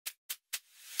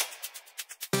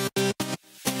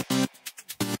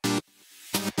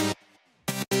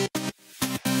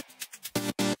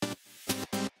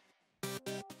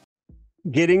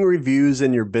Getting reviews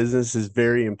in your business is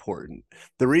very important.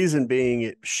 The reason being,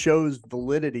 it shows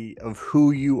validity of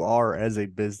who you are as a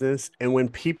business. And when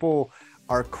people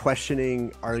are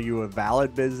questioning, are you a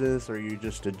valid business? Or are you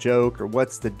just a joke? Or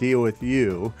what's the deal with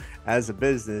you as a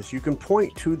business? You can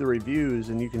point to the reviews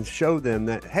and you can show them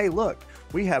that, hey, look,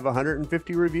 we have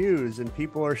 150 reviews and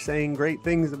people are saying great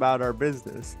things about our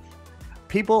business.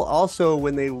 People also,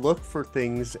 when they look for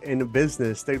things in a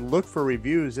business, they look for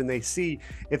reviews, and they see,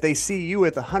 if they see you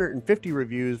with 150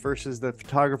 reviews versus the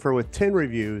photographer with 10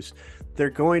 reviews, they're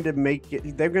going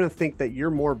to think that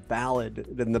you're more valid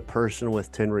than the person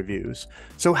with 10 reviews.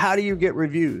 So how do you get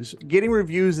reviews? Getting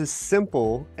reviews is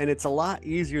simple, and it's a lot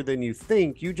easier than you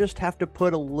think. You just have to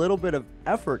put a little bit of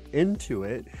effort into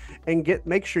it and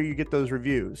make sure you get those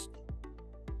reviews.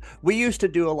 We used to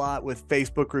do a lot with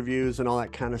Facebook reviews and all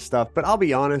that kind of stuff, but I'll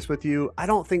be honest with you, I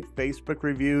don't think Facebook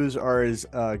reviews are as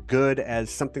good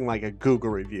as something like a Google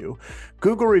review.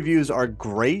 Google reviews are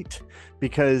great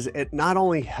because it not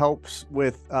only helps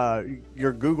with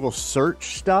your Google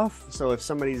search stuff, so if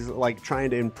somebody's like trying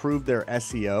to improve their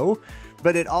SEO,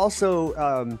 but it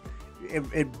also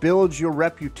it builds your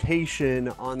reputation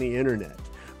on the internet.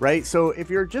 Right? So if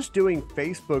you're just doing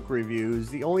Facebook reviews,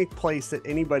 the only place that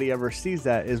anybody ever sees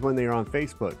that is when they're on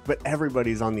Facebook, but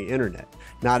everybody's on the internet.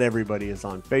 Not everybody is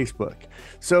on Facebook.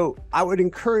 So I would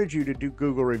encourage you to do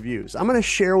Google reviews. I'm going to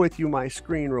share with you my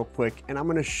screen real quick, and I'm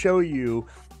going to show you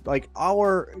like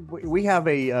we have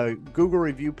a Google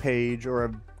review page or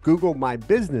a Google My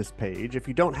Business page. If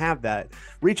you don't have that,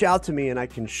 reach out to me and I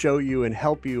can show you and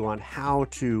help you on how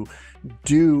to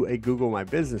do a Google My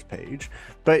Business page.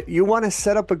 But you want to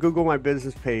set up a Google My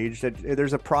Business page. That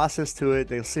there's a process to it.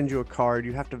 They'll send you a card.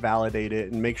 You have to validate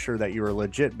it and make sure that you're a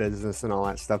legit business and all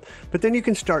that stuff. But then you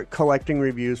can start collecting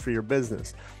reviews for your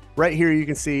business. Right here, you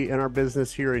can see in our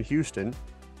business here in Houston,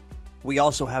 we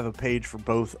also have a page for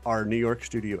both our New York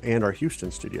studio and our Houston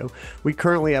studio. We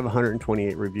currently have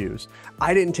 128 reviews.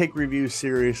 I didn't take reviews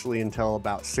seriously until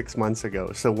about 6 months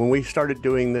ago. So when we started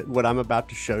doing what I'm about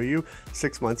to show you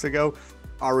 6 months ago,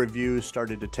 our reviews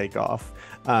started to take off.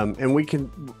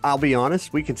 And I'll be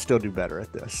honest, we can still do better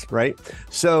at this, right?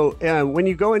 So when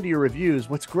you go into your reviews,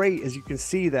 what's great is you can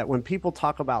see that when people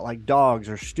talk about like dogs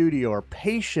or studio or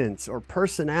patience or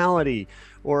personality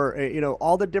or,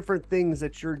 all the different things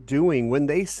that you're doing, when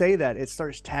they say that, it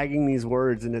starts tagging these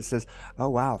words and it says, oh,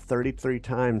 wow, 33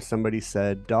 times somebody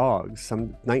said dogs,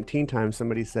 19 times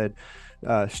somebody said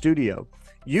studio.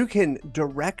 You can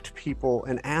direct people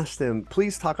and ask them,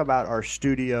 please talk about our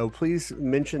studio. Please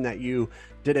mention that you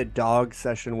did a dog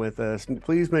session with us.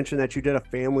 Please mention that you did a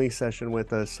family session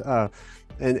with us.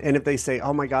 And if they say,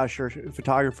 oh my gosh, your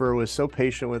photographer was so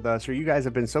patient with us, or you guys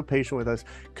have been so patient with us,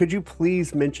 could you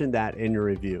please mention that in your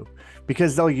review?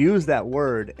 Because they'll use that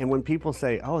word. And when people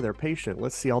say, oh, they're patient,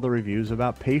 let's see all the reviews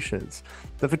about patience.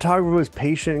 The photographer was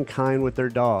patient and kind with their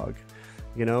dog,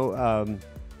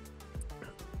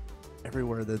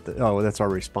 everywhere that's our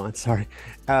response. Sorry.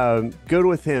 Good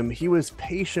with him. He was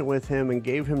patient with him and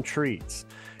gave him treats.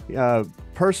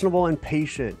 Personable and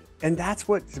patient. And that's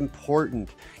what's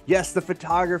important. Yes, the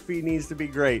photography needs to be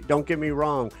great. Don't get me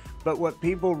wrong. But what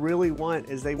people really want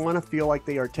is they want to feel like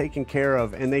they are taken care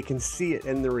of, and they can see it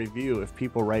in the review if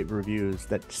people write reviews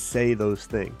that say those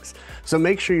things. So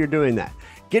make sure you're doing that.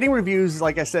 Getting reviews,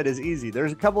 like I said, is easy.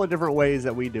 There's a couple of different ways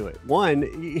that we do it. One,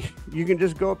 you can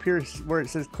just go up here where it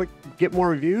says click get more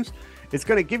reviews. It's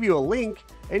going to give you a link,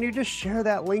 and you just share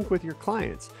that link with your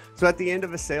clients. So at the end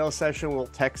of a sales session, we'll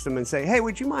text them and say, hey,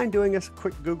 would you mind doing us a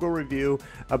quick Google review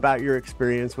about your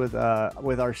experience with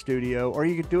our studio? Or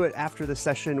you could do it after the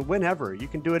session, whenever. You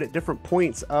can do it at different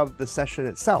points of the session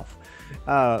itself,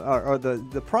 or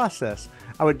the process.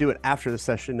 I would do it after the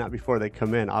session, not before they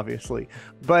come in, obviously.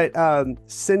 But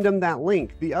send them that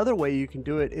link. The other way you can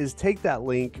do it is take that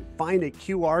link, find a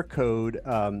QR code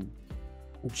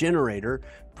generator,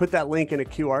 put that link in a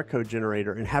QR code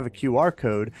generator, and have a QR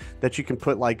code that you can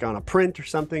put like on a print or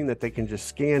something that they can just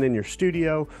scan in your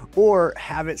studio, or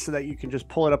have it so that you can just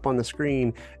pull it up on the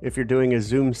screen. If you're doing a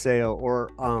Zoom sale, or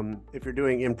if you're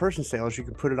doing in-person sales, you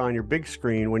can put it on your big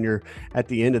screen when you're at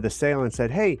the end of the sale and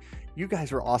said, hey, you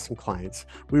guys are awesome clients.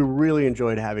 We really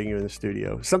enjoyed having you in the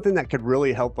studio. Something that could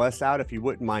really help us out, if you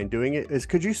wouldn't mind doing it, is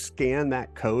could you scan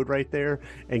that code right there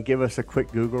and give us a quick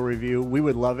Google review? We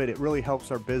would love it. It really helps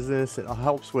our business. It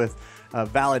helps with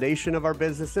validation of our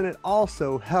business, and it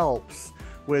also helps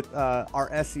with our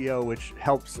SEO, which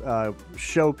helps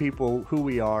show people who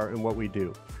we are and what we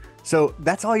do. So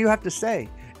that's all you have to say.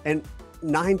 And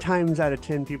 9 times out of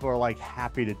 10 people are like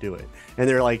happy to do it, and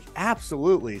they're like,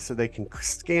 absolutely. So they can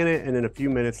scan it, and then a few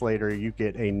minutes later you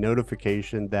get a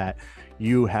notification that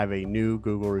you have a new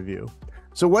Google review.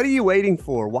 So what are you waiting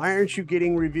for? Why aren't you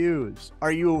getting reviews?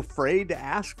 Are you afraid to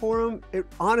ask for them?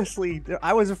 Honestly,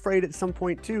 I was afraid at some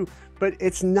point too, but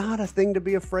it's not a thing to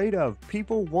be afraid of.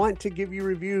 People want to give you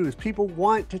reviews. People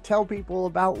want to tell people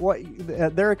about what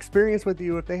their experience with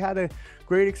you if they had a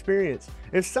great experience.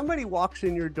 If somebody walks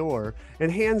in your door and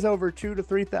hands over $2,000 to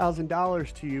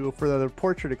 $3,000 to you for the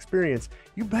portrait experience,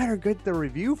 you better get the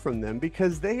review from them,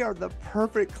 because they are the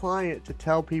perfect client to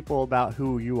tell people about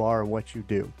who you are and what you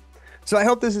do. So I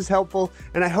hope this is helpful,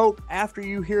 and I hope after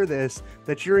you hear this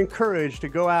that you're encouraged to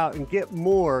go out and get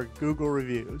more Google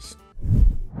reviews.